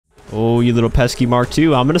Oh, you little pesky Mark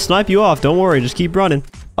II. I'm gonna snipe you off. Don't worry, just keep running.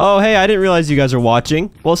 Oh, hey, I didn't realize you guys are watching.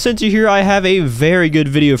 Well, since you're here, I have a very good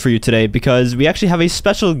video for you today because we actually have a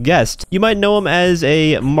special guest. You might know him as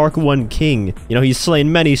a Mark I King. You know, he's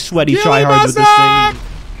slain many sweaty tryhards with this thing.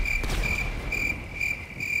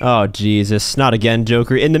 Oh, Jesus. Not again,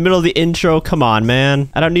 Joker. In the middle of the intro? Come on, man.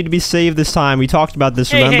 I don't need to be saved this time. We talked about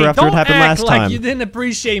this, remember, after it happened last time. Don't act like you didn't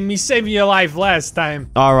appreciate me saving your life last time.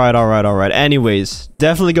 Alright. Anyways,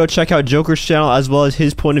 definitely go check out Joker's channel as well as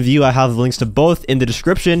his point of view. I have links to both in the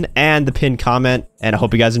description and the pinned comment, and I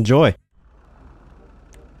hope you guys enjoy.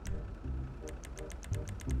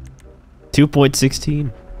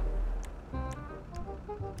 2.16.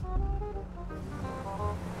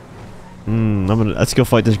 Let's go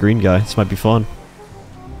fight this green guy. This might be fun.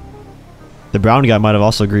 The brown guy might have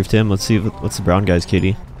also griefed him. Let's see what's the brown guy's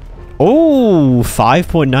kitty. Oh,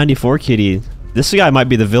 5.94 kitty. This guy might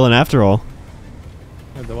be the villain after all.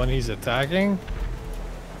 The one he's attacking?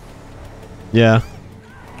 Yeah.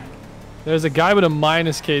 There's a guy with a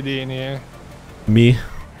minus KD in here. Me.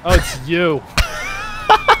 Oh, it's you.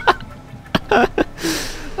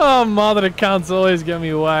 Oh, mother accounts always get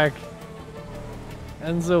me whack.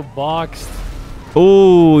 Enzo boxed.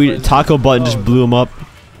 Oh, taco button just blew him up.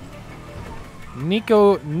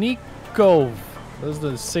 Nico. Those are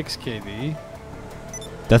the 6 KD.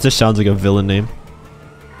 That just sounds like a villain name.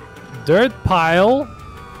 Dirt pile.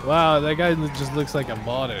 Wow, that guy just looks like a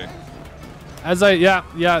modder.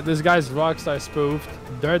 Yeah, this guy's Rockstar spoofed.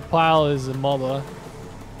 Dirt pile is a modder.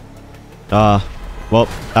 Well,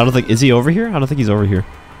 I don't think, is he over here? I don't think he's over here.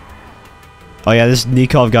 Oh yeah, this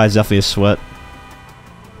Nikov guy is definitely a sweat.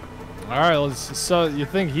 Alright, so you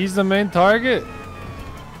think he's the main target?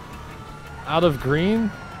 Out of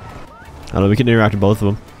green? I don't know, we can interact with both of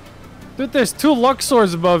them. Dude, there's 2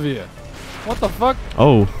 Luxors above you. What the fuck?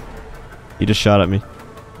 Oh. He just shot at me.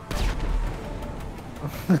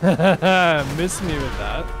 Missed me with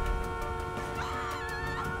that.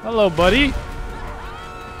 Hello, buddy.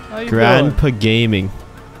 How you Grandpa doing? Gaming.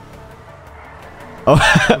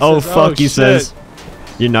 Oh, oh fuck, he says.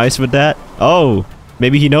 You're nice with that? Oh.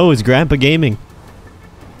 Maybe he knows Grandpa Gaming.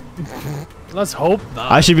 Let's hope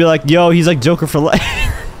not. I should be like, yo, he's like Joker for life.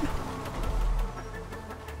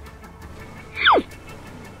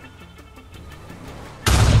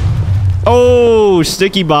 Oh,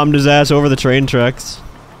 sticky bombed his ass over the train tracks.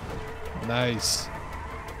 Nice.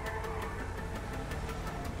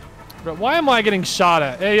 But why am I getting shot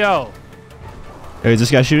at? Hey, yo. Hey, is this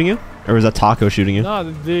guy shooting you? Or is that Taco shooting you?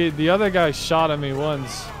 No, the other guy shot at me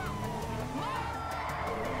once.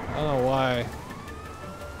 I don't know why.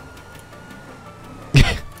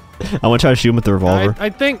 I want to try to shoot him with the revolver. I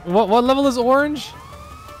think what level is orange?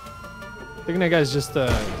 I think that guy's just an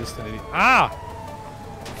idiot. Ah!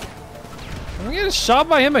 Am I getting shot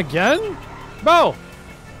by him again? Bro!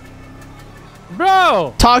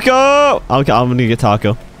 Taco! I'm gonna get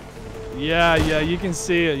Taco. Yeah, you can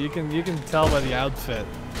see it. You can tell by the outfit.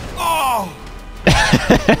 Oh!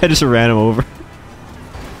 I just ran him over.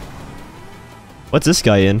 What's this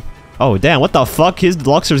guy in? Oh, damn, what the fuck? His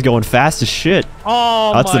Luxor's going fast as shit.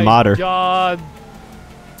 Oh, that's the modder. God.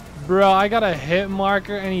 Bro, I got a hit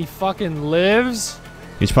marker and he fucking lives?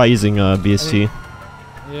 He's probably using BST.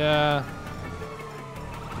 Yeah.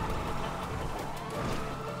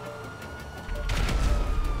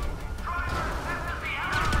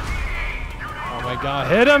 Oh my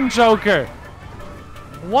god, hit him, Joker!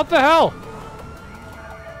 What the hell?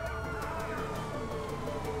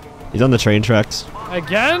 He's on the train tracks.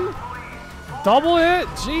 Again? Double hit?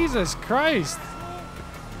 Jesus Christ.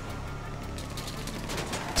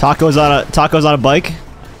 Taco's on a bike.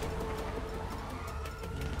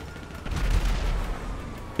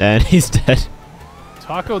 And he's dead.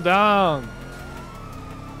 Taco down.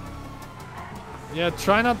 Yeah,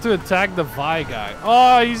 try not to attack the Vi guy.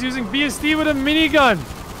 Oh, he's using BST with a minigun.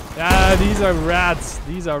 Ah, these are rats.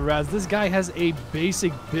 These are rats. This guy has a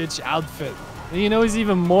basic bitch outfit. And you know he's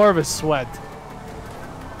even more of a sweat.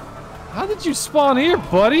 How did you spawn here,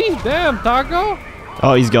 buddy? Damn, Taco.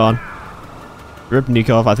 Oh, he's gone. Rip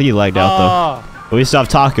Nikov. I think he lagged out, though. But we still have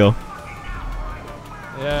Taco.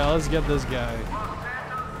 Yeah, let's get this guy.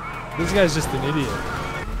 This guy's just an idiot.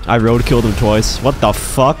 I roadkilled him twice. What the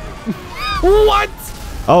fuck? What?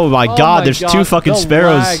 Oh my god, there's 2 fucking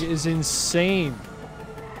sparrows. The lag is insane.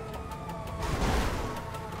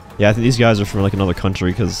 Yeah, I think these guys are from like another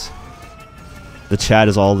country because the chat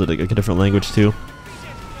is all like a different language too.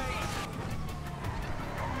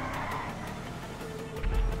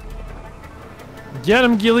 Get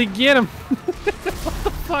him, Ghillie, get him! What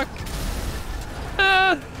the fuck?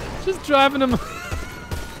 Just driving him.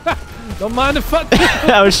 Don't mind the fuck.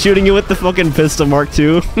 I was shooting you with the fucking pistol Mark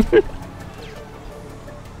II.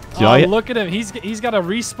 Oh, look at him. He's got a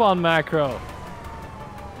respawn macro.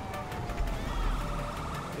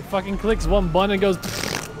 It fucking clicks one button and goes.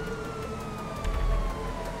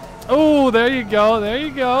 Oh, there you go. There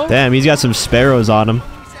you go. Damn, he's got some sparrows on him.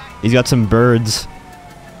 He's got some birds.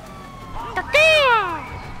 I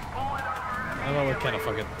don't know what kind of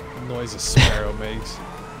fucking noise a sparrow makes.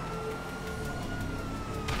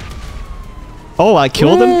 Oh, I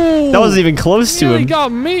killed him? That wasn't even close to him. He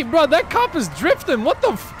got me, bro. That cop is drifting. What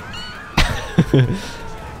the f...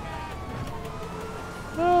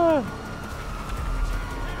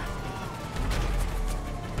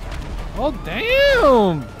 Oh,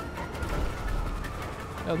 damn.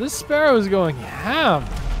 Yo, this sparrow is going ham.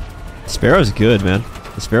 Sparrow's good, man.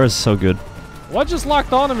 The sparrow's so good. What just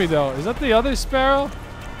locked onto me, though? Is that the other sparrow?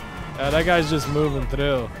 Yeah, that guy's just moving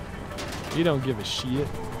through. He don't give a shit.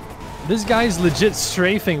 This guy's legit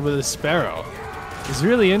strafing with a sparrow. It's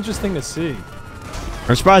really interesting to see.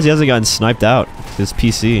 I'm surprised he hasn't gotten sniped out. His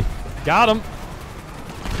PC. Got him.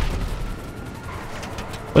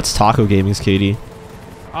 What's Taco Gaming's KD?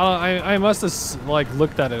 I must have like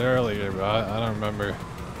looked at it earlier, but I don't remember.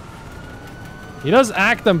 He does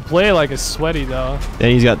act and play like a sweaty though.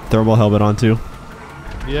 And he's got thermal helmet on too.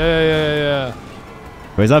 Yeah.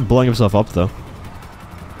 But he's not blowing himself up though.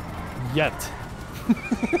 Yet.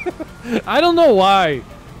 I don't know why,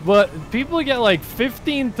 but people get like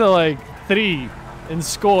 15 to like 3 in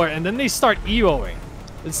score, and then they start EVOing.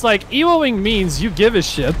 It's like EVOing means you give a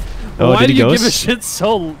shit. Oh, why did he do you ghost? give a shit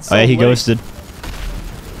so Oh yeah, he late? ghosted.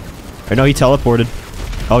 Or no, he teleported.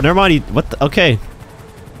 Oh, never mind. He what? Okay,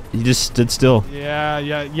 he just stood still. Yeah.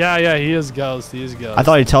 He is ghost. He is ghost. I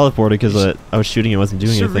thought he teleported because I was shooting and wasn't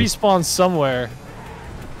doing should anything. respawn somewhere.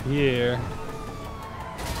 Here.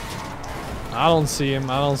 I don't see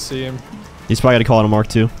him. He's probably gotta call it a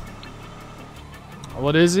Mark II.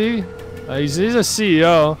 What is he? He's a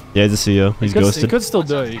CEO. Yeah, he's a CEO. He's ghosted. He could still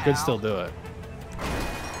do it. He could still do it.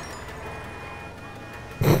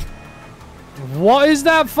 What is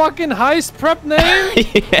that fucking heist prep name?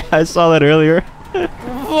 Yeah, I saw that earlier.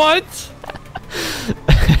 What?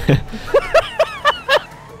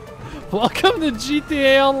 Welcome to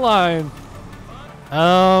GTA Online.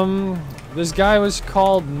 This guy was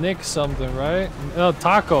called Nick something, right? No,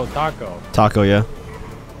 Taco. Taco, yeah.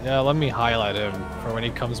 Yeah, let me highlight him for when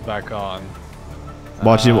he comes back on.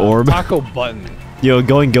 Watch him orb. Taco button. Yo,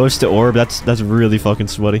 going ghost to orb, that's really fucking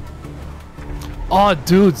sweaty. Oh,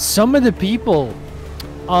 dude, some of the people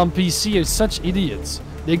on PC are such idiots.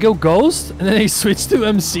 They go ghost, and then they switch to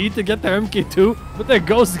MC to get their MK2, but their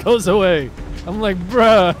ghost goes away. I'm like,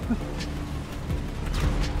 bruh.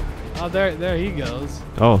 Oh, there he goes.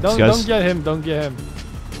 Oh, Don't get him, don't get him.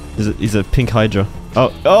 He's a pink Hydra.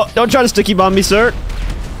 Oh, don't try to sticky bomb me, sir.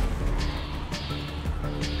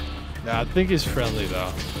 Nah, I think he's friendly,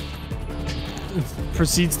 though.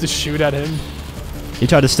 Proceeds to shoot at him. He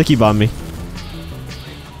tried to sticky bomb me.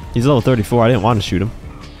 He's level 34. I didn't want to shoot him.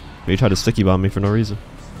 But he tried to sticky bomb me for no reason.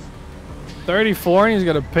 34 and he's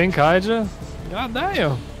got a pink Hydra? God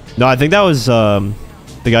damn. No, I think that was the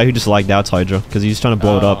guy who just lagged out Hydra because he was trying to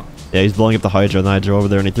blow it up. Yeah, he's blowing up the Hydra, and then I drove over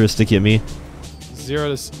there and he threw a sticky at me.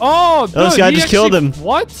 0 to... Oh, dude, this guy just killed him.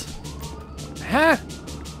 What? Huh?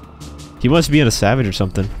 He must be in a savage or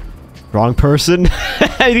something. Wrong person.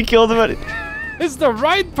 He killed him. It's the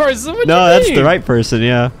right person. What no, you that's mean? the right person.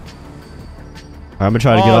 Yeah. I'm gonna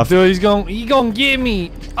try to get off. Dude, he gonna get me.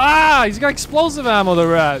 Ah, he's got explosive ammo, the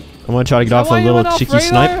rat. I'm gonna try to get off a little cheeky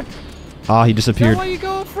snipe. Ah, he disappeared. Is that why you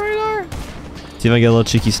go off radar? See if I get a little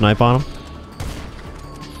cheeky snipe on him.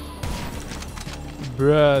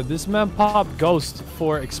 Bruh, this man popped ghost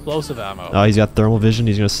for explosive ammo. Oh, he's got thermal vision.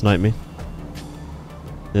 He's gonna snipe me.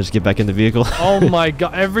 Then just get back in the vehicle. Oh my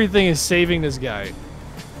god, everything is saving this guy.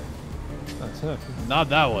 Not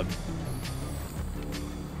that one.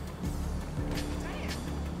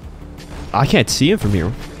 I can't see him from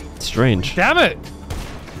here. It's strange. Damn it!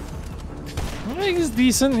 I think he's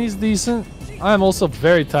decent. He's decent. I'm also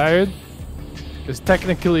very tired. Because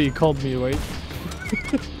technically he called me awake.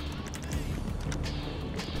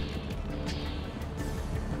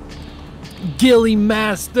 Ghillie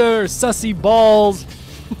master, sussy balls.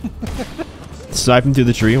 Snipe him through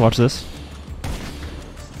the tree. Watch this.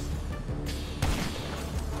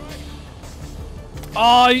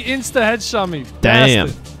 Oh, he insta headshot me. Damn.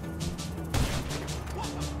 Bastard.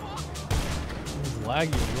 He's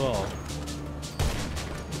laggy as well.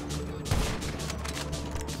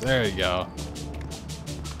 There you go.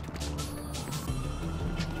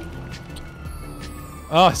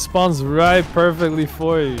 Oh, it spawns right perfectly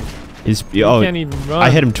for you. He's He can't even run. I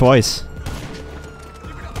hit him twice.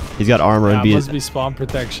 He's got armor and Yeah, must be spawn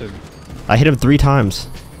protection. I hit him 3 times.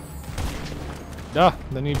 Yeah,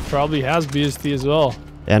 then he probably has BST as well.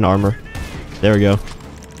 And armor. There we go.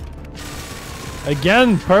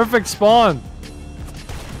 Again, perfect spawn.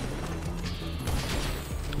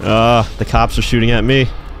 The cops are shooting at me.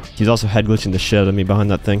 He's also head glitching the shit out of me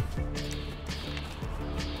behind that thing.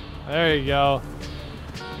 There you go.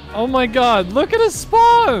 Oh my god, look at his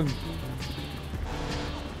spawn!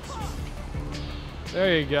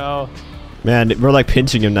 There you go. Man, we're like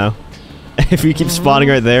pinching him now. If we keep spawning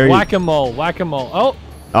right there. Whack-a-mole, whack-a-mole. Oh!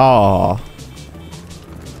 Oh.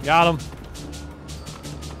 Got him.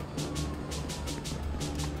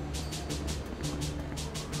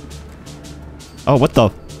 Oh, what the?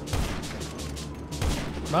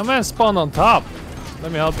 My man spawned on top.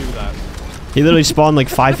 Let me help you with that. He literally spawned like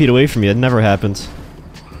 5 feet away from you. It never happens.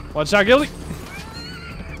 Watch out, Ghillie.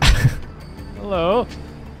 Hello.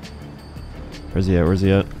 Where's he at? Where's he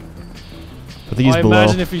at? I think he's I below.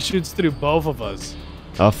 imagine if he shoots through both of us.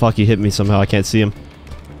 Oh fuck, he hit me somehow. I can't see him.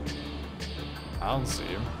 I don't see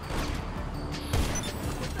him.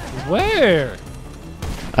 Where?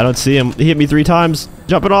 I don't see him. He hit me 3 times.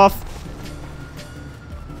 Jumping off.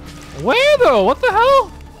 Where though? What the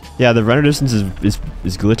hell? Yeah, the render distance is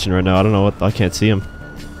glitching right now. I don't know what. I can't see him.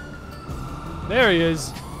 There he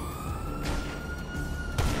is.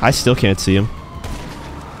 I still can't see him.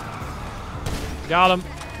 Got him.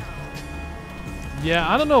 Yeah,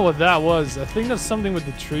 I don't know what that was. I think that's something with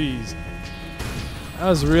the trees. That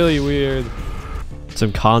was really weird.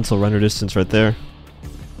 Some console render distance right there.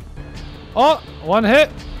 Oh, 1 hit.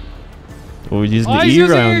 Oh, we're using the he's E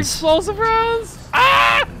using rounds. explosive rounds.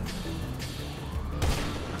 Ah!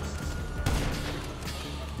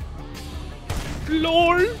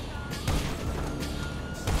 LOL.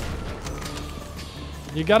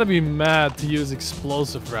 You gotta be mad to use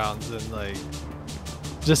explosive rounds and like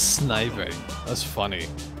just sniping. That's funny.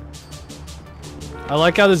 I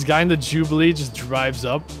like how this guy in the Jubilee just drives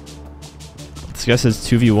up. This guy says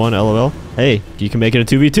 2v1 LOL. Hey, you can make it a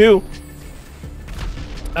 2v2.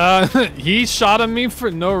 He shot at me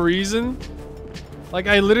for no reason. Like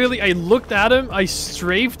I looked at him, I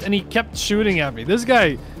strafed, and he kept shooting at me. This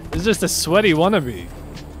guy is just a sweaty wannabe.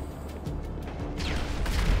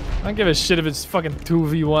 I don't give a shit if it's fucking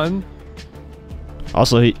 2v1.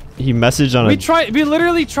 Also, he messaged on We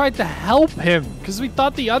literally tried to help him because we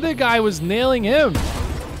thought the other guy was nailing him.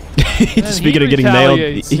 Speaking of getting nailed,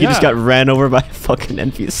 he just got ran over by a fucking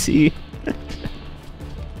NPC.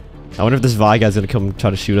 I wonder if this Vi guy's gonna come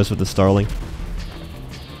try to shoot us with the Starling.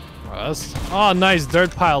 Oh, nice.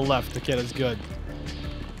 Dirt pile left. Okay, that's good.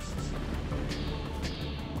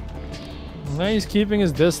 Now he's keeping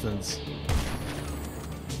his distance.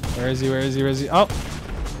 Where is he? Where is he? Where is he? Oh.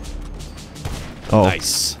 Oh.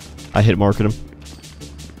 Nice. I hit marked him.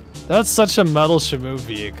 That's such a metal Shamu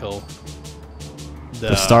vehicle.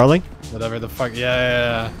 The Starling? Whatever the fuck.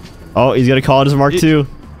 Yeah. Oh, he's gonna call it his Mark II.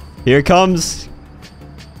 Here it comes.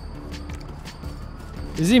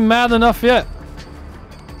 Is he mad enough yet?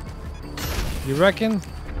 You reckon?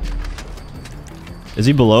 Is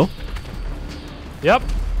he below? Yep.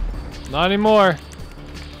 Not anymore.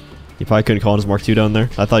 He probably couldn't call his Mark II down there.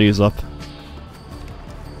 I thought he was up.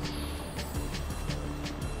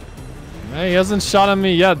 Hey, he hasn't shot at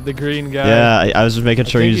me yet, the green guy. Yeah, I was just making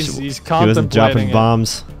sure he wasn't dropping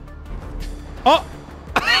bombs. Oh!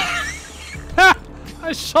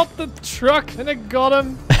 I shot the truck and it got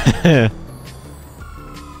him.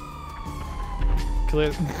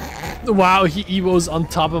 Clear. Wow, he was on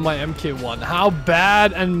top of my MK1. How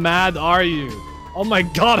bad and mad are you? Oh my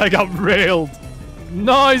god, I got railed.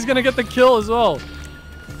 No, he's gonna get the kill as well.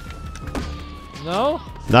 No?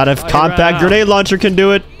 Not if compact grenade launcher can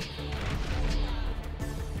do it.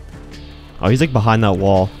 Oh, he's like behind that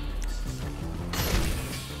wall.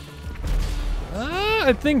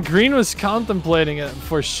 I think green was contemplating it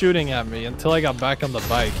for shooting at me until I got back on the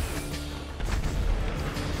bike.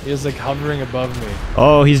 He was like hovering above me.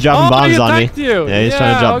 Oh, he's dropping bombs on me. You. Yeah, he's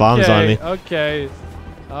trying to drop bombs on me. Okay.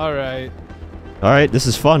 All right. All right, this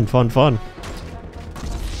is fun.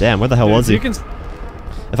 Damn, where the hell was he?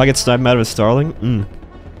 If I could snipe him out of his Starling,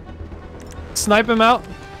 Snipe him out.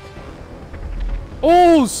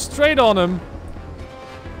 Oh, straight on him.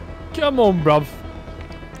 Come on, bruv.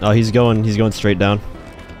 Oh, he's going straight down.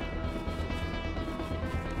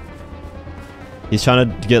 He's trying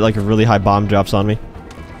to get like really high bomb drops on me.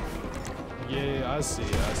 Yeah, I see.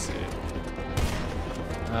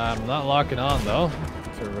 I'm not locking on though,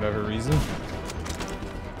 for whatever reason.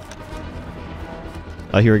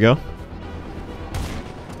 Oh, here we go.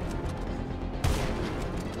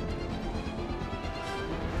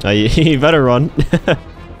 You better run.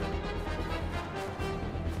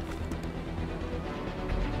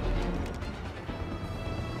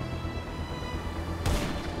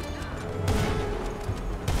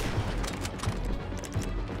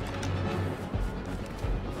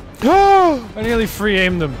 I nearly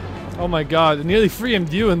free-aimed him. Oh my god, I nearly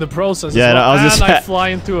free-aimed you in the process. Yeah, as well. no, I was just... I fly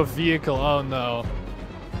into a vehicle. Oh no.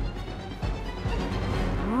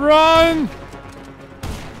 Run!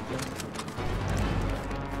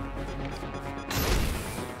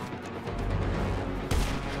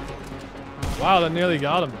 Wow, that nearly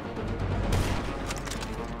got him.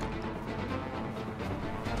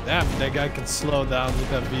 Damn, that guy can slow down with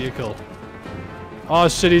that vehicle. Oh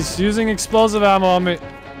shit, he's using explosive ammo on me.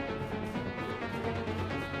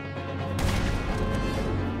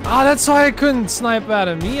 Ah, that's why I couldn't snipe at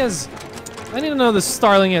him. He has... I need to know the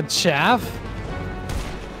Starling had chaff.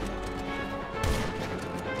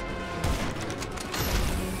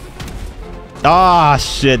 Ah,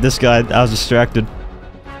 shit, this guy, I was distracted.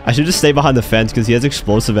 I should just stay behind the fence because he has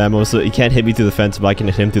explosive ammo, so he can't hit me through the fence, but I can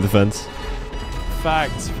hit him through the fence.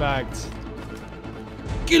 Facts, facts.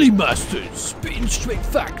 Ghillie Master, spitting straight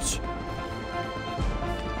facts.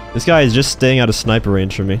 This guy is just staying out of sniper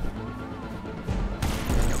range from me.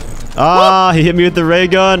 Ah, he hit me with the ray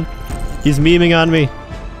gun. He's memeing on me.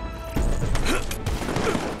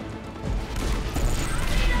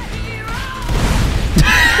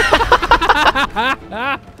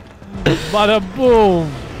 Bada boom.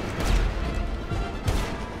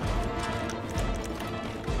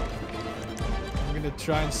 I'm gonna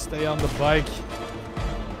try and stay on the bike.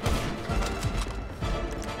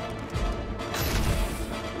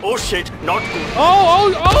 Oh shit, not good.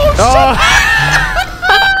 Oh shit!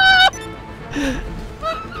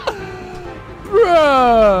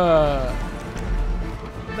 Bruh!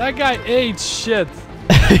 That guy ate shit.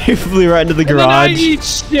 He flew right into the And then I garage. eat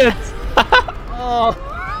shit. Oh.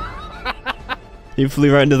 He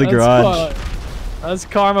flew right into the garage. That's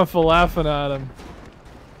karma for laughing at him.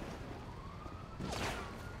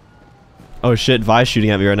 Oh shit, Vi's shooting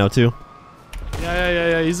at me right now too.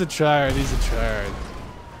 Yeah. He's a tryhard. He's a tryhard.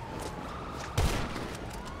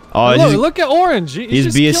 Oh, Look at Orange. He's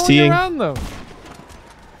just BSTing. killing around them.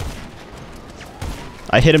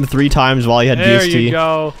 I hit him 3 times while he had There BST. you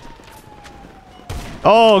go.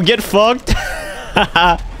 Oh, get fucked.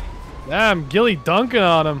 Damn, Ghillie dunking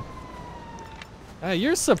on him. Hey,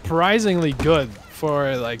 you're surprisingly good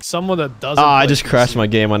for like someone that doesn't. Ah, I just crashed my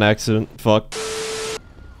game on accident. Fuck.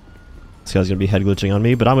 This guy's gonna be head glitching on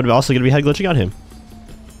me, but I'm also gonna be head glitching on him.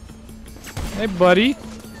 Hey, buddy.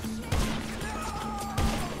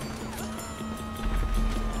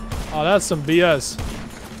 Oh, that's some BS.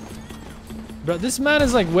 Bro, this man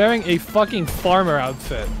is like wearing a fucking farmer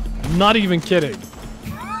outfit. Not even kidding.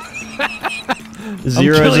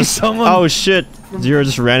 Zero just... Oh shit. Zero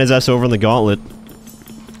just ran his ass over in the gauntlet.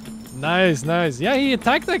 Nice, nice. Yeah, he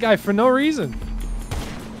attacked that guy for no reason.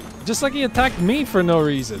 Just like he attacked me for no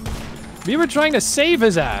reason. We were trying to save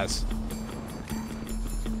his ass.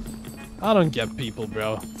 I don't get people,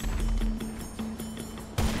 bro.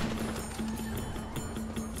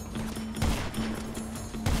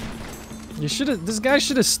 You should've. This guy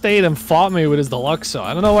should have stayed and fought me with his Deluxo.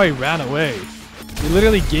 I don't know why he ran away. He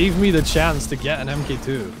literally gave me the chance to get an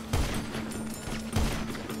MK2.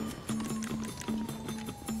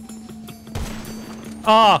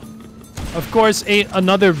 Ah! Of course,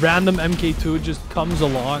 another random MK2 just comes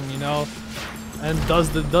along, you know, and does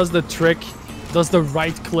the trick, does the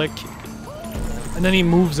right click, and then he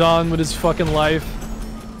moves on with his fucking life.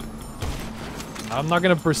 I'm not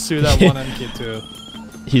gonna pursue that one MK2.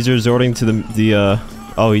 He's resorting to the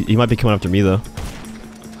oh, he might be coming after me though.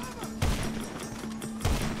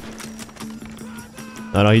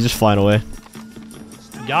 No, he's just flying away.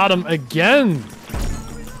 Got him again.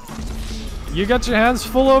 You got your hands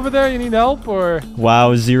full over there? You need help or?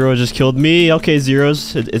 Wow, Zero just killed me. Okay,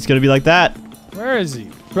 Zeros, it's gonna be like that. Where is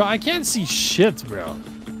he? Bro, I can't see shit, bro.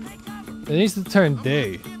 It needs to turn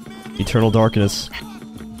day. Eternal darkness.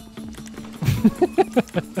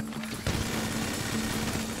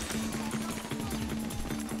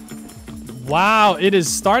 Wow, it is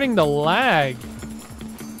starting to lag.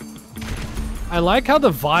 I like how the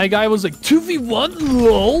Vi guy was like 2v1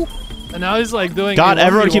 lol. And now he's like doing. God,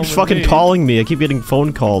 everyone 1v1 keeps with fucking me. calling me. I keep getting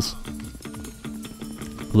phone calls.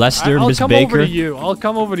 Lester, I'll Miss come Baker. over to you. I'll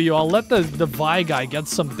come over to you. I'll let the Vi guy get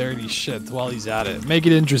some dirty shit while he's at it. Make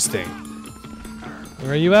it interesting.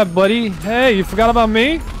 Where are you at, buddy? Hey, you forgot about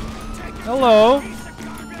me? Hello.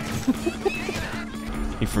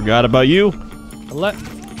 He forgot about you. Let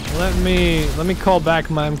me call back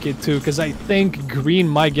my MK2 because I think Green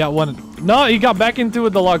might get one. No, he got back into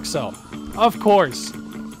a Deluxo. Of course.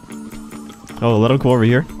 Oh, let him come over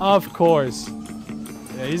here. Of course.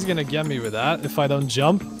 Yeah, he's gonna get me with that if I don't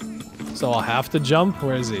jump. So I'll have to jump.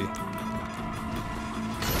 Where is he?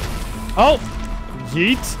 Oh!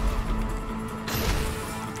 Yeet!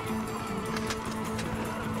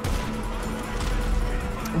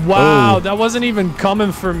 Wow, Oh. that wasn't even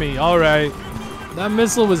coming for me. All right. That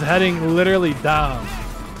missile was heading literally down.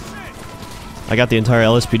 I got the entire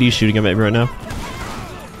LSPD shooting at me right now.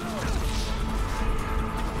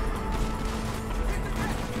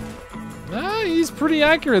 Ah, he's pretty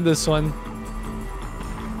accurate, this one.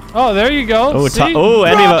 Oh, there you go. Oh, See?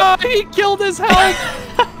 enemy of He killed his health.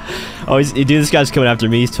 Oh, dude, this guy's coming after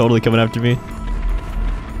me. He's totally coming after me.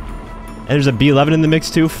 And there's a B11 in the mix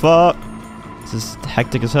too. Fuck. This is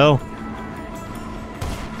hectic as hell.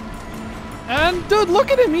 And dude,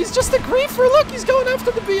 look at him. He's just a griefer. Look, he's going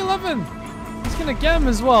after the B11. He's gonna get him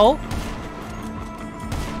as well.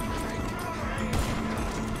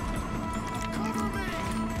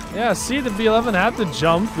 Yeah, see, the B11 had to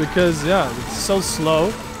jump because, yeah, it's so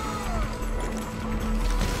slow.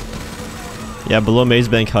 Yeah, below Maze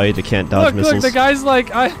Bank height, it can't dodge missiles. Look, the guy's like,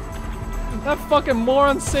 that fucking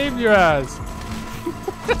moron saved your ass.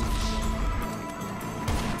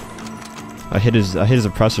 I hit his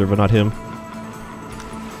oppressor, but not him.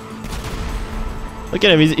 Look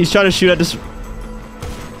at him. He's trying to shoot at this.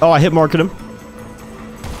 Oh, I hit marked him.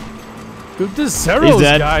 Dude, this Zero's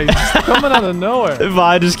guy just coming out of nowhere.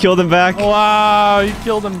 I just killed him back. Wow, he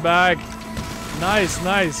killed him back. Nice,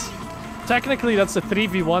 nice. Technically, that's a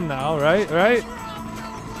 3v1 now, right? Right?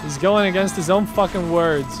 He's going against his own fucking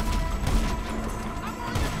words.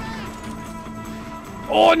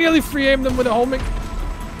 Oh, I nearly free aimed him with a homing.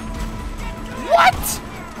 What?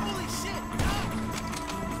 Holy shit.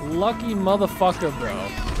 Lucky motherfucker, bro.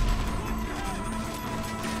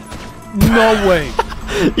 No way.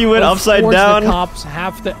 He went upside down. The cops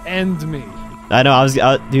have to end me. I know.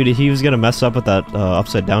 Dude, he was gonna mess up with that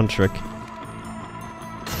upside down trick.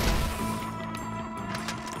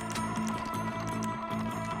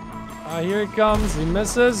 Here he comes. He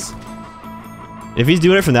misses. If he's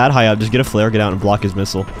doing it from that high up, just get a flare, get out, and block his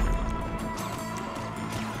missile.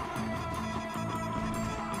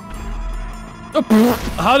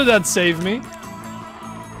 How did that save me?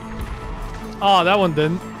 Oh, that one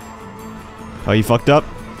didn't. Oh, he fucked up.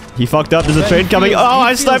 He fucked up. There's a train coming. Oh,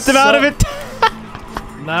 I sniped him out of it.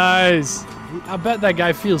 Nice. I bet that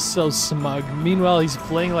guy feels so smug. Meanwhile, he's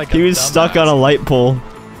playing like he was stuck on a light pole.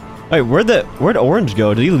 Wait, where'd Orange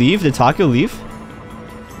go? Did he leave? Did Taco leave?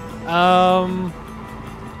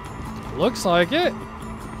 Looks like it.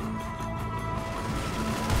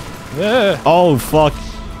 Yeah. Oh, fuck.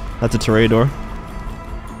 That's a Toreador.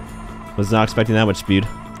 Was not expecting that much speed.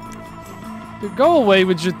 Dude, go away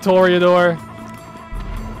with your Toreador.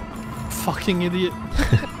 Fucking idiot.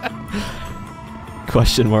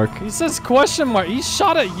 Question mark. He says question mark. He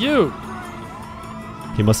shot at you.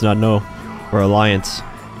 He must not know. We're Alliance.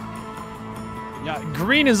 Yeah,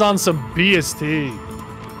 green is on some BST.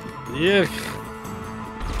 Yuck.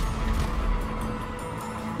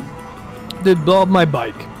 Dude, blow up my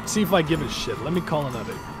bike. See if I give a shit. Let me call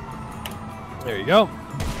another. There you go.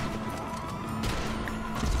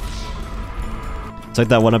 It's like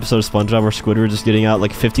that one episode of SpongeBob where Squidward just getting out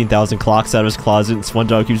like 15,000 clocks out of his closet and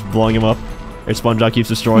SpongeBob keeps blowing him up. Or SpongeBob keeps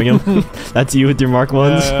destroying him. That's you with your Mark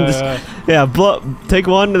 1s. Yeah, take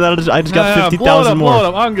one and then I just got 50,000 more. Blow it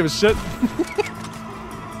up. I don't give a shit.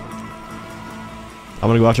 I'm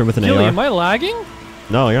gonna go after him with an Ghillie, AR. am I lagging?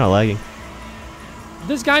 No, you're not lagging.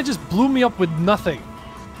 This guy just blew me up with nothing.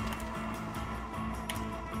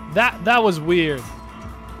 That was weird.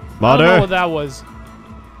 Mother. I don't know what that was.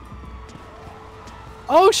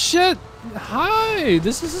 Oh shit! Hi,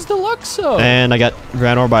 this is Deluxo. And I got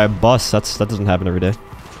ran over by a bus. That doesn't happen every day.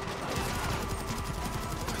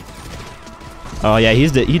 Oh yeah, he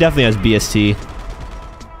definitely has BST.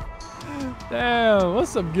 Damn,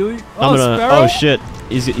 what's up, Ghillie? Oh, Sparrow? oh shit,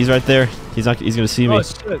 he's right there. He's gonna see me. Oh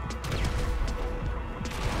shit!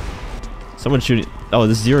 Someone's shooting. Oh,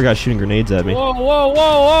 this Zero guy's shooting grenades at me. Whoa, whoa, whoa,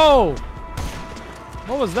 whoa!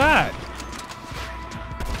 What was that?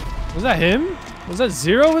 Was that him? Was that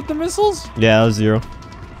Zero with the missiles? Yeah, that was Zero.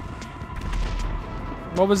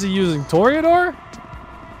 What was he using? Toreador?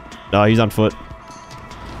 No, he's on foot.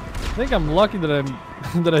 I think I'm lucky that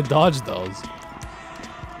that I dodged those.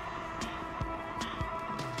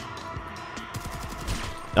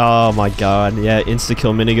 Oh my god, yeah,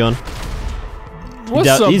 insta-kill minigun. What's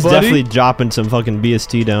up, he's buddy? definitely dropping some fucking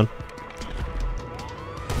BST down.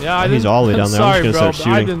 Yeah, he's all the way down there. Sorry, I'm just gonna start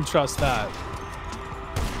I shooting. didn't trust that.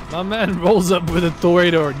 My man rolls up with a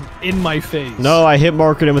Toreador in my face. No, I hit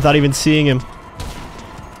marked him without even seeing him.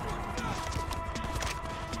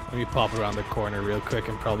 Let me pop around the corner real quick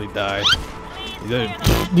and probably die.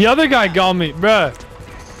 The other guy got me, bruh.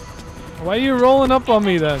 Why are you rolling up on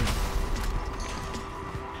me then?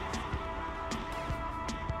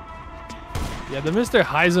 Yeah, the Mr.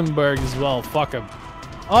 Heisenberg as well. Fuck him.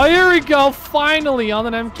 Oh, here we go. Finally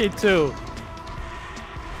on an MK2.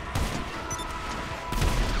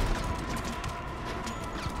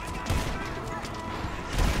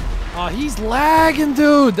 Oh, he's lagging,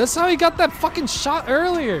 dude. That's how he got that fucking shot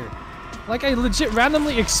earlier. Like, I legit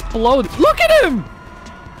randomly explode. Look at him!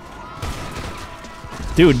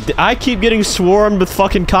 Dude, I keep getting swarmed with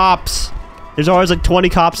fucking cops. There's always like 20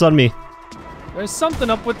 cops on me. There's something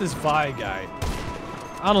up with this Vi guy.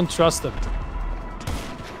 I don't trust him.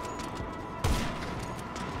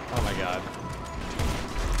 Oh my god.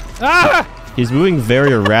 Ah! He's moving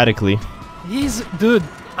very erratically. Dude,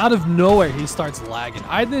 out of nowhere he starts lagging.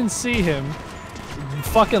 I didn't see him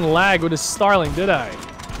fucking lag with his Starling, did I?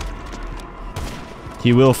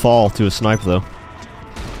 He will fall to a snipe though.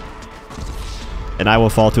 And I will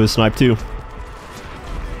fall to a snipe too.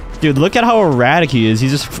 Dude, look at how erratic he is.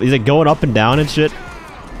 He's like going up and down and shit.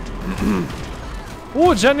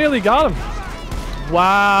 Ooh, Jen nearly got him.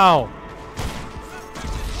 Wow.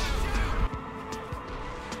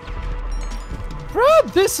 Bro,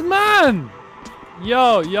 this man.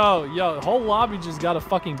 Yo. Whole lobby just got a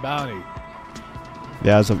fucking bounty.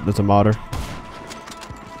 Yeah, that's a modder.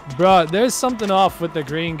 Bro, there's something off with the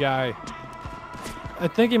green guy. I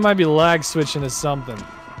think he might be lag switching to something.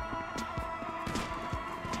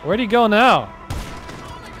 Where'd he go now?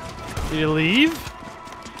 Did he leave?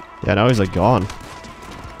 Yeah, now he's like gone.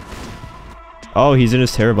 Oh, he's in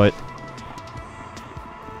his terabyte.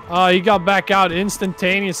 Oh, he got back out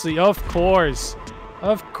instantaneously. Of course.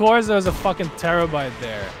 Of course there was a fucking terabyte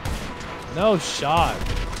there. No shot.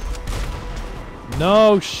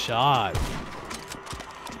 No shot.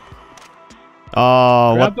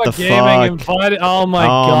 Oh, Grandpa what the Gaming fuck? Invited. Oh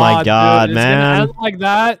my god, dude. man. It's gonna end like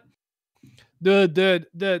that. Dude,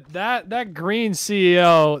 that green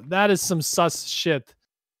CEO, that is some sus shit.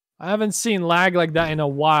 I haven't seen lag like that in a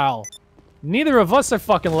while. Neither of us are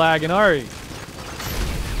fucking lagging, are we?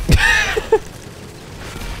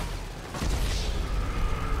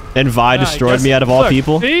 And Vi destroyed me out of all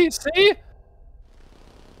people. See?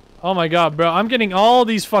 Oh my god, bro. I'm getting all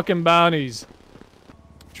these fucking bounties.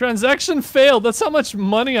 Transaction failed. That's how much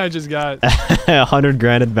money I just got. 100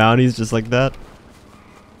 grand in bounties just like that.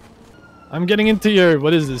 I'm getting into your...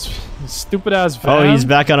 What is this? Stupid ass van. Oh, he's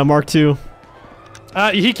back on a Mark II.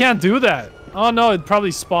 He can't do that. Oh no, it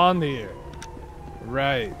probably spawned here.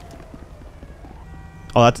 Right.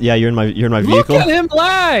 Oh, that's... Yeah, you're in my vehicle. Look at him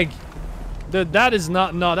lag! Dude, that is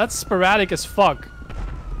not... No, that's sporadic as fuck.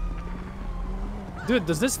 Dude,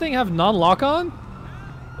 does this thing have non-lock-on?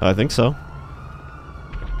 I think so.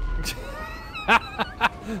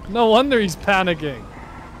 No wonder he's panicking.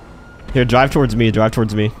 Here, drive towards me. Drive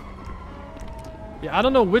towards me. Yeah, I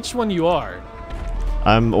don't know which one you are.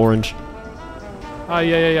 I'm orange. Oh,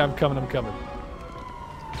 yeah. I'm coming.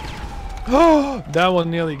 Oh, that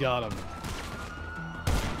one nearly got him.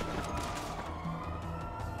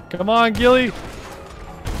 Come on, Ghillie.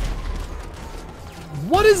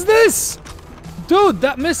 What is this? Dude,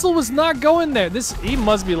 that missile was not going there. He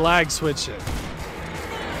must be lag switching.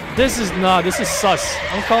 This is sus.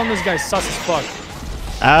 I'm calling this guy sus as fuck.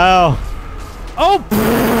 Ow. Oh!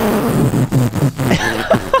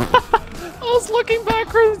 I was looking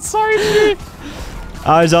backwards. Sorry, G.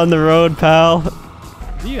 Eyes on the road, pal.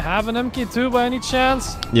 Do you have an MK2 by any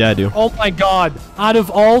chance? Yeah, I do. Oh my god. Out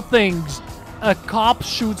of all things, a cop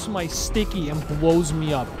shoots my sticky and blows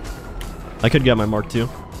me up. I could get my Mark II.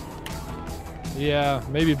 Yeah,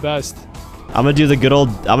 maybe best. I'm gonna do the good old...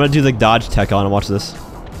 I'm gonna do the dodge tech on and watch this.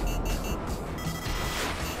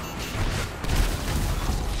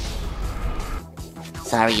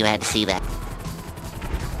 Sorry you had to see that.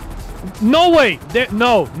 No way!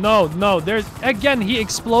 No. There's... Again, he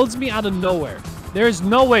explodes me out of nowhere. There's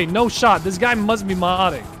no way, no shot. This guy must be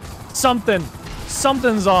modding.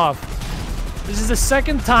 Something's off. This is the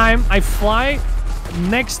second time I fly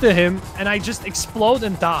next to him and I just explode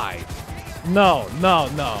and die. No,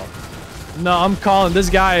 I'm calling this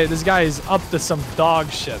guy is up to some dog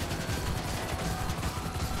shit.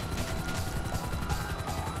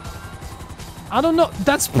 I don't know.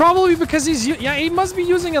 That's probably because he must be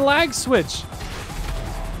using a lag switch.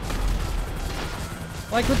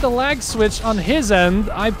 Like with the lag switch on his end,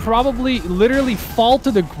 I probably literally fall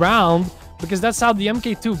to the ground because that's how the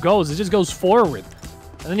MK2 goes. It just goes forward.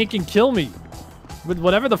 And then he can kill me with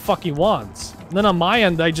whatever the fuck he wants. And then on my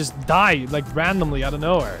end, I just die like randomly out of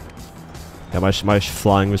nowhere. Yeah, my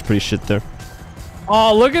flying was pretty shit there.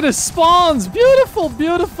 Oh, look at his spawns.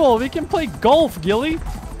 Beautiful. We can play golf, Ghillie.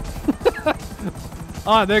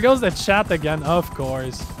 Oh, there goes the chat again. Of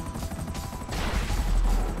course.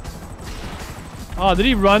 Oh, did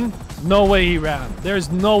he run? No way he ran. There's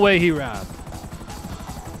no way he ran.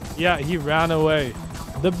 Yeah, he ran away.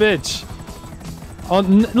 The bitch. Oh,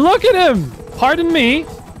 look at him. Pardon me.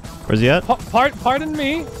 Where's he at? Pardon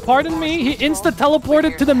me. Pardon me. He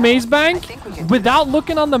insta-teleported to the maze bank without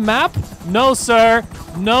looking on the map? No, sir.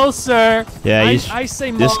 No, sir. Yeah, I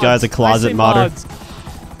say this mods. guy's a closet modder. Mods.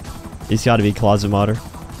 He's got to be a closet modder.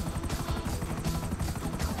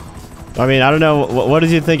 I mean, I don't know. What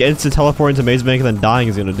does he think instant teleporting to maze bank and then dying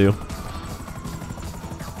is gonna do?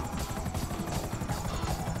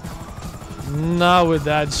 Not with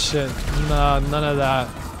that shit. Nah, none of that.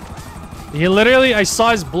 He literally, I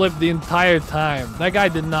saw his blip the entire time. That guy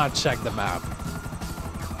did not check the map.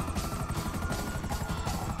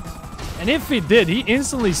 And if he did, he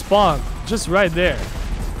instantly spawned just right there.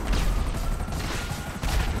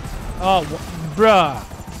 Oh, bruh.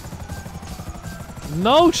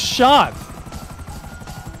 No shot.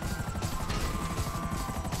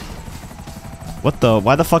 What the?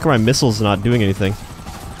 Why the fuck are my missiles not doing anything?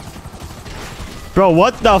 Bro,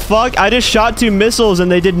 what the fuck? I just shot 2 missiles and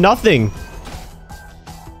they did nothing.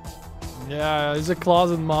 Yeah, he's a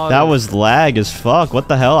closet mod. That was lag as fuck. What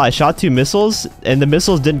the hell? I shot 2 missiles and the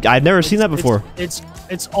missiles didn't. I've never seen that before. It's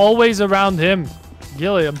always around him.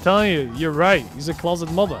 Ghillie, I'm telling you, you're right. He's a closet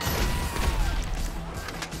mother.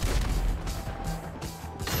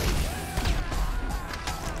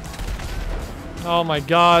 Oh my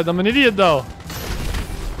god, I'm an idiot though.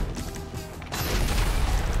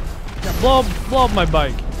 Yeah, blow up my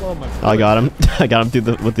bike. Blow up my bike. I got him. I got him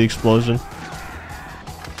through with the explosion.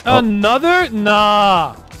 Another?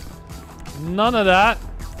 Nah. None of that.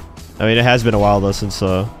 I mean, it has been a while though since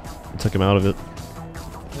I took him out of it.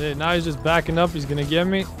 Hey, now he's just backing up. He's gonna get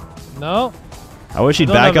me. No. I wish he'd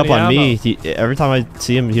back up on me. Every time I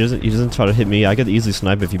see him, he doesn't try to hit me. I could easily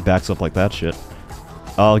snipe if he backs up like that shit.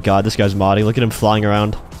 Oh god, this guy's modding. Look at him flying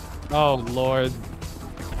around. Oh lord.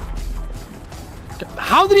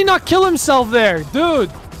 How did he not kill himself there?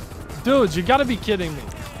 Dude. Dude, you gotta be kidding me.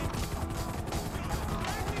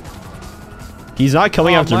 He's not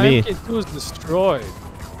coming after my me. MK2 is destroyed.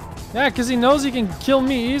 Yeah, because he knows he can kill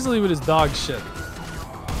me easily with his dog shit.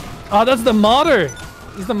 Oh, that's the modder.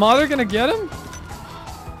 Is the modder gonna get him?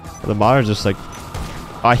 The modder's just like...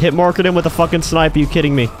 I hit marked him with a fucking snipe. Are you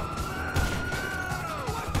kidding me?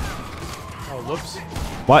 Oh, whoops.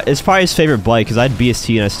 What? It's probably his favorite blight because I had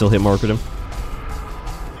BST and I still hit marked him.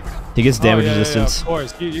 He gets damage resistance. Yeah, of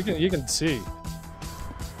course. You can see.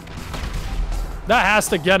 That has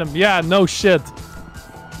to get him. Yeah, no shit.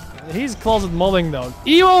 He's closet mulling though.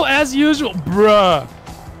 EO as usual, bruh.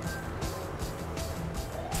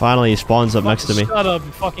 Finally, he spawns up next to me. Shut up,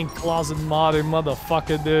 you fucking closet modder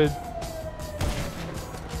motherfucker, dude.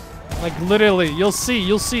 Like literally, you'll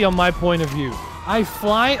see on my point of view. I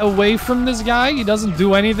fly away from this guy, he doesn't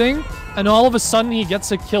do anything, and all of a sudden he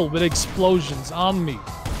gets a kill with explosions on me.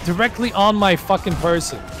 Directly on my fucking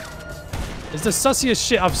person. It's the sussiest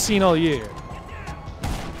shit I've seen all year.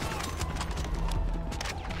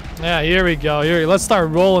 Yeah, here we go. Let's start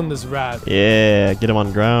rolling this rat. Yeah, get him on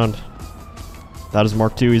the ground. That is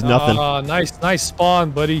Mark II. He's nothing. Nice spawn,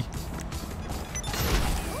 buddy.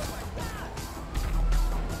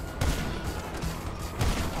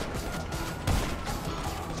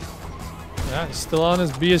 Yeah, he's still on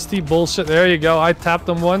his BST bullshit. There you go. I tapped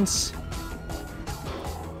him once.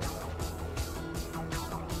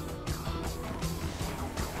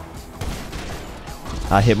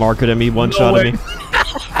 I hit marked him. He one-shotted me.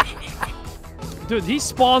 Dude, he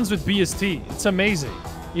spawns with BST. It's amazing.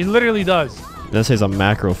 He literally does. That says a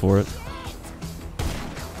macro for it.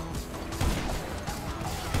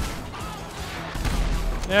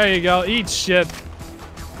 There you go. Eat shit.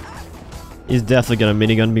 He's definitely gonna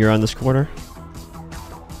minigun me around this corner.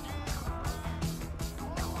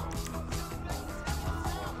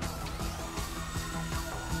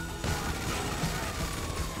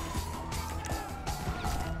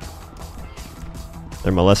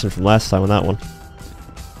 Learned my lesson from last time on that one.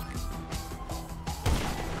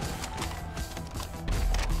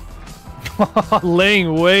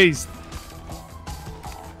 Laying waste.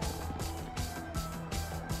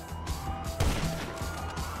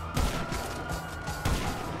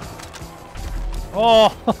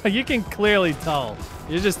 Oh, you can clearly tell.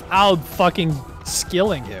 You're just out fucking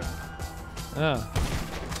skilling him. Yeah.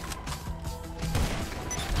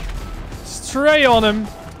 Stray on him.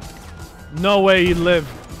 No way he lived.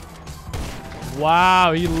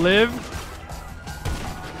 Wow, he lived?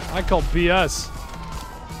 I call BS.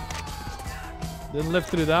 Didn't live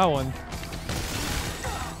through that one.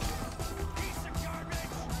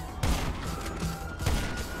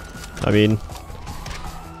 I mean,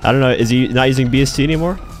 I don't know. Is he not using BST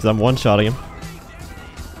anymore? Because I'm one-shotting him.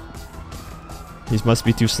 He must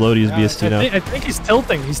be too slow to use BST now. I think he's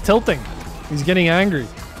tilting. He's tilting. He's getting angry.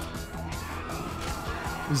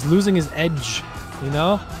 He's losing his edge, you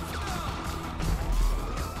know?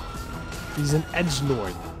 He's an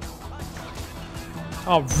edgelord.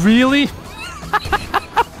 Oh, really?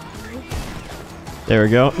 There we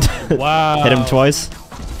go. Wow. Hit him twice.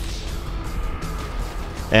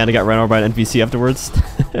 And I got ran over by an NPC afterwards.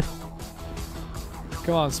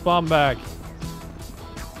 Come on, spawn back.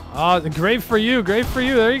 Oh, great for you. Great for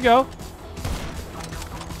you. There you go.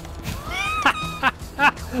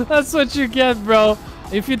 That's what you get, bro.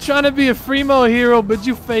 If you're trying to be a Freemo hero, but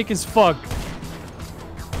you fake as fuck.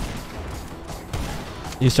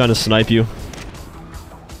 He's trying to snipe you.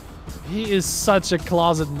 He is such a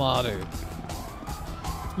closet modder.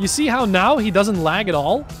 You see how now he doesn't lag at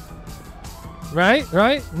all? Right?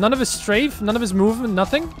 Right? None of his strafe, none of his movement,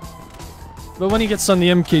 nothing. But when he gets on the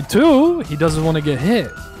MK2, he doesn't want to get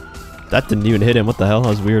hit. That didn't even hit him. What the hell? That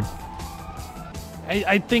was weird.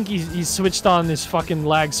 I think he switched on his fucking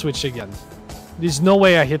lag switch again. There's no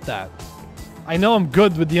way I hit that. I know I'm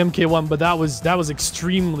good with the MK1, but that was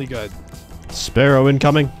extremely good. Sparrow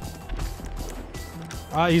incoming.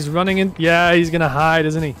 He's running in. Yeah, he's gonna hide,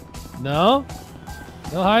 isn't he? No?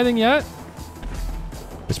 No hiding yet?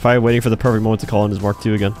 He's probably waiting for the perfect moment to call in his Mark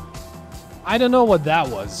II again. I don't know what that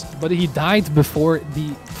was, but he died before the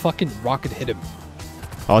fucking rocket hit him.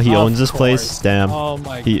 Oh, he owns this place? Damn. Oh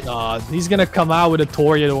my god. He's gonna come out with a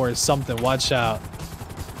Toreador or something. Watch out.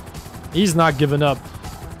 He's not giving up.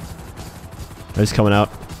 He's coming out.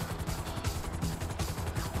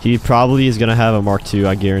 He probably is gonna have a Mark II,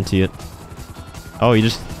 I guarantee it. Oh, he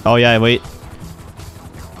just... Oh yeah, wait.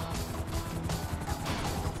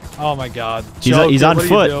 Oh my god. He's on foot.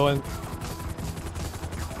 What are you doing?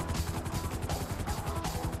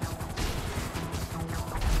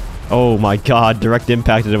 Oh my god, direct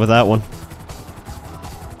impacted it with that one.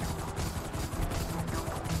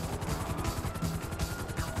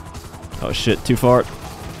 Oh shit, too far.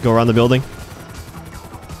 Go around the building.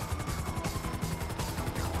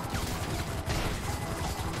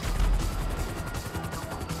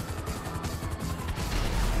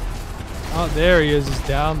 Oh, there he is. He's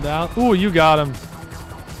down, down. Ooh, you got him.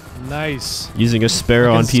 Nice. Using a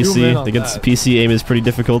Sparrow on PC against PC aim is pretty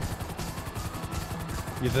difficult.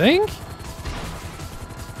 You think?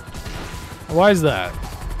 Why is that?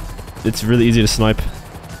 It's really easy to snipe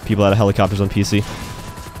people out of helicopters on PC.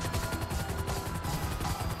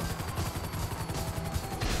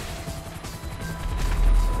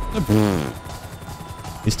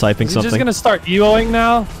 He's typing something. He's just gonna start EOing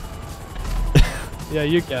now? Yeah,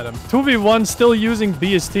 you get him. 2v1 still using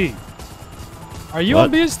BST. Are you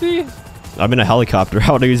on BST? I'm in a helicopter.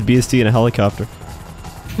 How would I use BST in a helicopter?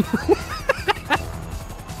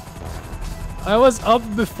 I was up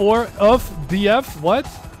before of BF. What?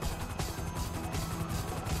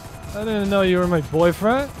 I didn't know you were my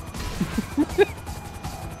boyfriend.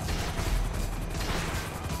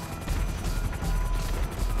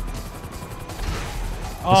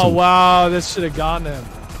 Oh wow, this should have gotten him.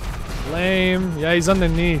 Lame. Yeah, he's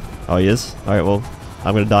underneath. Oh, he is? Alright, well,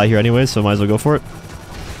 I'm gonna die here anyway, so might as well go for it.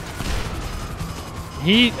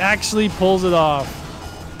 He actually pulls it off.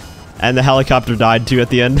 And the helicopter died too at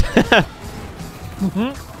the end.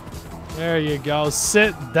 There you go.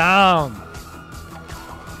 Sit down.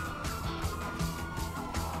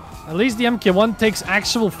 At least the MK1 takes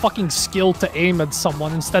actual fucking skill to aim at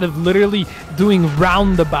someone instead of literally doing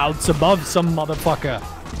roundabouts above some motherfucker.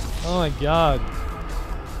 Oh my god.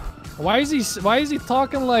 Why is he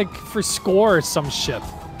talking like for score or some shit?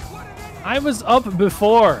 I was up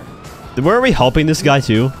before. Weren't we helping this guy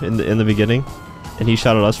too in the beginning? And he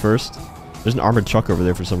shot at us first? There's an armored truck over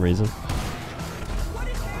there for some reason.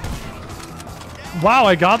 Wow,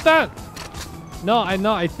 I got that? No, I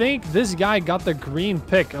know. I think this guy got the green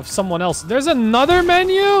pick of someone else. There's another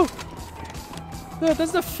menu? Dude,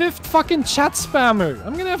 that's the 5th fucking chat spammer.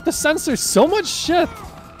 I'm gonna have to censor so much shit.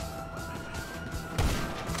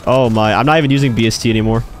 Oh my, I'm not even using BST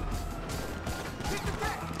anymore.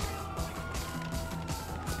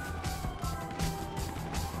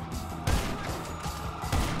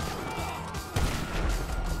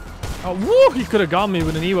 Oh, woo! He could have got me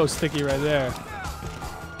with an Evo sticky right there.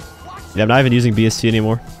 Yeah, I'm not even using BST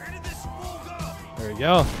anymore. There we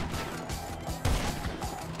go.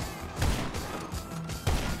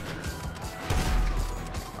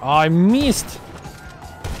 Oh, I missed.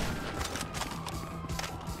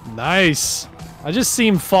 Nice. I just see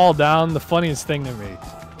him fall down. The funniest thing to me.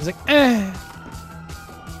 He's like, eh.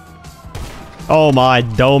 Oh my,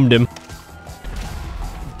 domed him.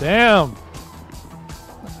 Damn.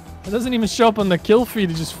 It doesn't even show up on the kill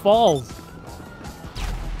feed. It just falls.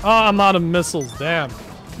 Oh, I'm out of missiles. Damn.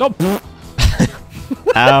 Nope.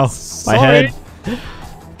 Ow. My head. Sorry. I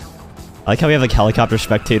like how we have like helicopter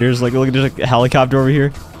spectators. Like, look, there's a helicopter over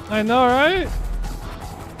here. I know, right?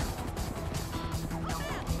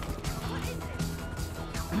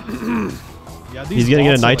 Yeah, these He's gonna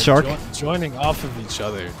get a bots are, night like, shark. joining off of each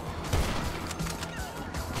other.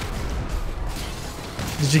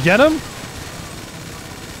 Did you get him?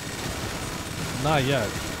 Not yet.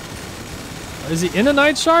 Is he in a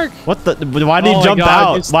night shark? What the? Why did he jump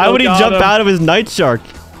God, out? Why would he jump out of his night shark?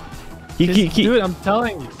 Dude, I'm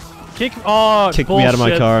telling you. Kick me out of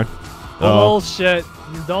my car. Bullshit.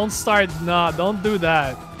 Don't start. Nah, don't do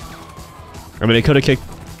that. I mean, they could have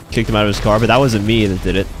kicked him out of his car, but that wasn't me that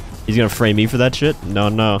did it. He's gonna frame me for that shit? No,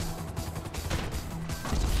 no.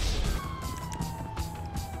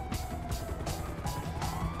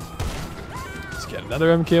 Let's get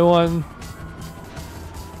another MK1.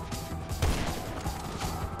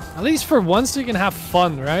 At least for once you can have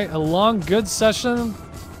fun, right? A long, good session.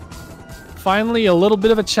 Finally, a little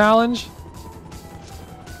bit of a challenge.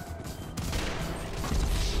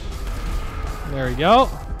 There we go.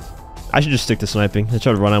 I should just stick to sniping. I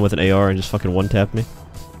try to run on with an AR and just fucking one-tap me.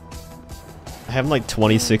 I have him like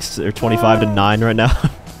 26 or 25 to 9 right now.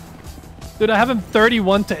 Dude, I have him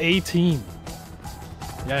 31 to 18.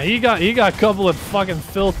 Yeah, he got a couple of fucking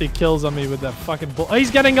filthy kills on me with that fucking bull. Oh, he's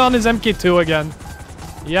getting on his MK2 again.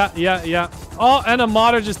 Yeah. Oh, and a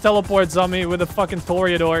modder just teleports on me with a fucking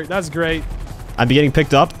Toreador. That's great. I'm getting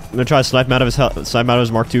picked up. I'm gonna try to snipe him out of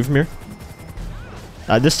his Mark II from here.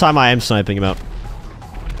 This time I am sniping him out.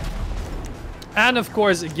 And of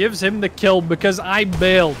course, it gives him the kill because I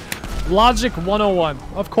bailed. Logic 101.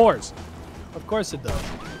 Of course. Of course it does.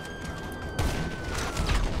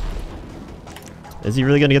 Is he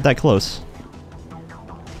really gonna get that close?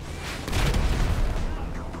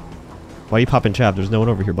 Why are you popping chaff? There's no one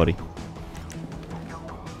over here, buddy.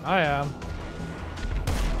 I am.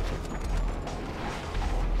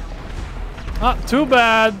 Ah, too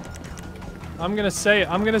bad. I'm gonna say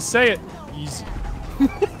it. Easy.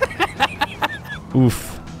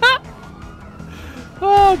 Oof.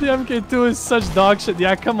 Oh, the MK2 is such dog shit.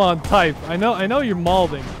 Yeah, come on, type. I know you're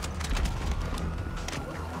malding.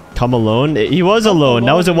 Come alone? He was alone.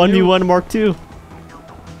 That was a 1v1 Mark II.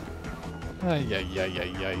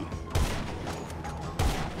 Ay.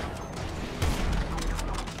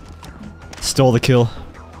 Stole the kill.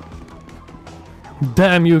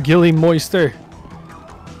 Damn you, Ghillie Moister.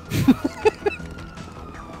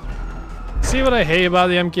 See what I hate about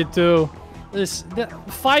the MK2?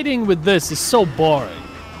 Fighting with this is so boring.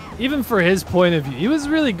 Even for his point of view. He was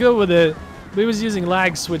really good with it, but he was using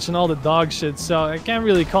lag switch and all the dog shit, so I can't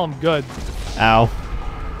really call him good. Ow.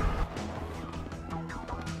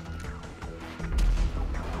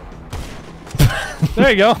 There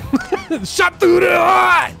you go. Shot through the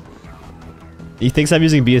eye! He thinks I'm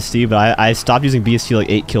using BST, but I stopped using BST like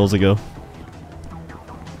 8 kills ago.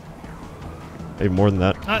 Maybe more than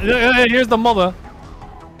that. Here's the mother.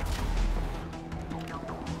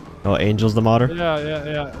 Oh, Angel's the modder?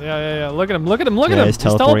 Yeah. Look at him. He's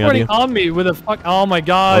teleporting on me with a fuck. Oh my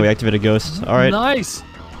god. Oh, we activated Ghost. Alright. Nice.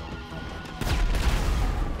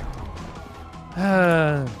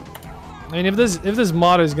 I mean, if this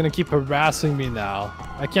modder is gonna keep harassing me now,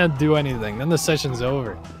 I can't do anything. Then the session's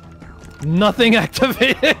over. Nothing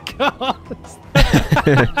activated.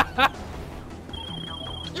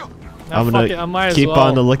 I'm gonna keep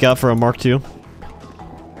on the lookout for a Mark II.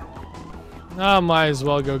 I might as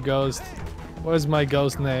well go Ghost. What is my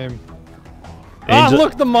Ghost name? Angel. Ah,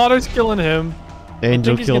 look, the modder's killing him.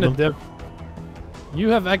 Angel killed him. Dip. You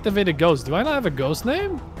have activated Ghost. Do I not have a Ghost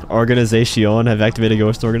name? Organization. Have activated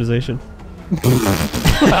Ghost Organization.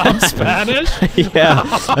 I'm Spanish? Yeah,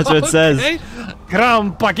 that's what it says.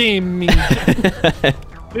 Gran Paquimi.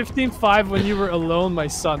 15-5 when you were alone, my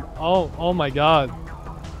son. Oh my god.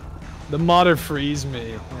 The modder frees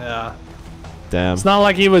me. Yeah. Damn. It's not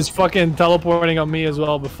like he was fucking teleporting on me as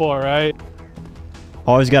well before, right?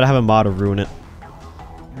 Always gotta have a modder ruin it.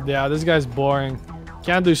 Yeah, this guy's boring.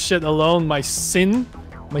 Can't do shit alone, my son.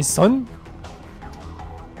 My son?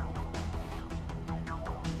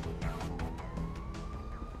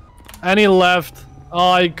 And he left.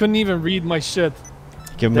 Oh, I couldn't even read my shit.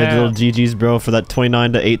 Give him a little GG's, bro, for that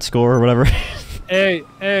 29 to 8 score or whatever. Hey,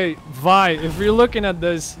 Vi, if you're looking at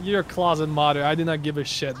this, you're a closet modder. I do not give a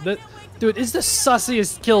shit. Dude, it's the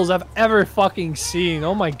sussiest kills I've ever fucking seen.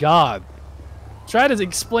 Oh my god. Try to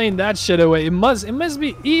explain that shit away. It must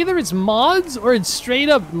be either it's mods or it's straight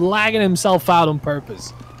up lagging himself out on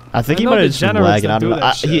purpose. I think he might have just been lagging. I don't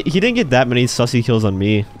know. He didn't get that many sussy kills on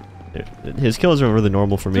me. His kills are really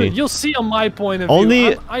normal for me. Dude, you'll see on my point of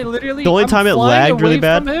Only view. I literally, the only time it lagged really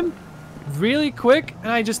bad. From him really quick,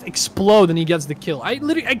 and I just explode, and he gets the kill. I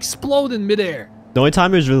literally explode in midair. The only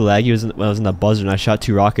time it was really laggy was when I was in that buzzard and I shot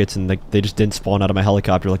 2 rockets and like they just didn't spawn out of my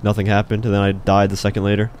helicopter, like nothing happened, and then I died the second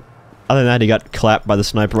later. Other than that, he got clapped by the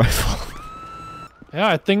sniper rifle. Yeah,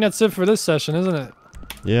 I think that's it for this session, isn't it?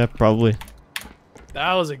 Yeah, probably.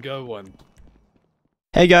 That was a good one.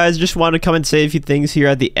 Hey guys, just wanted to come and say a few things here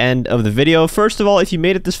at the end of the video. First of all, if you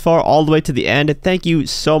made it this far all the way to the end, thank you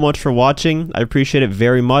so much for watching. I appreciate it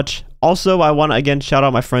very much. Also, I want to again shout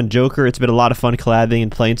out my friend Joker. It's been a lot of fun collabing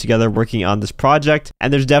and playing together working on this project,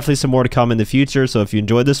 and there's definitely some more to come in the future, so if you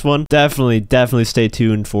enjoyed this one, definitely stay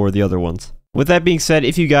tuned for the other ones. With that being said,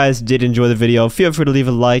 if you guys did enjoy the video, feel free to leave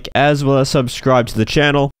a like as well as subscribe to the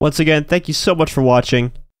channel. Once again, thank you so much for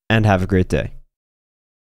watching, and have a great day.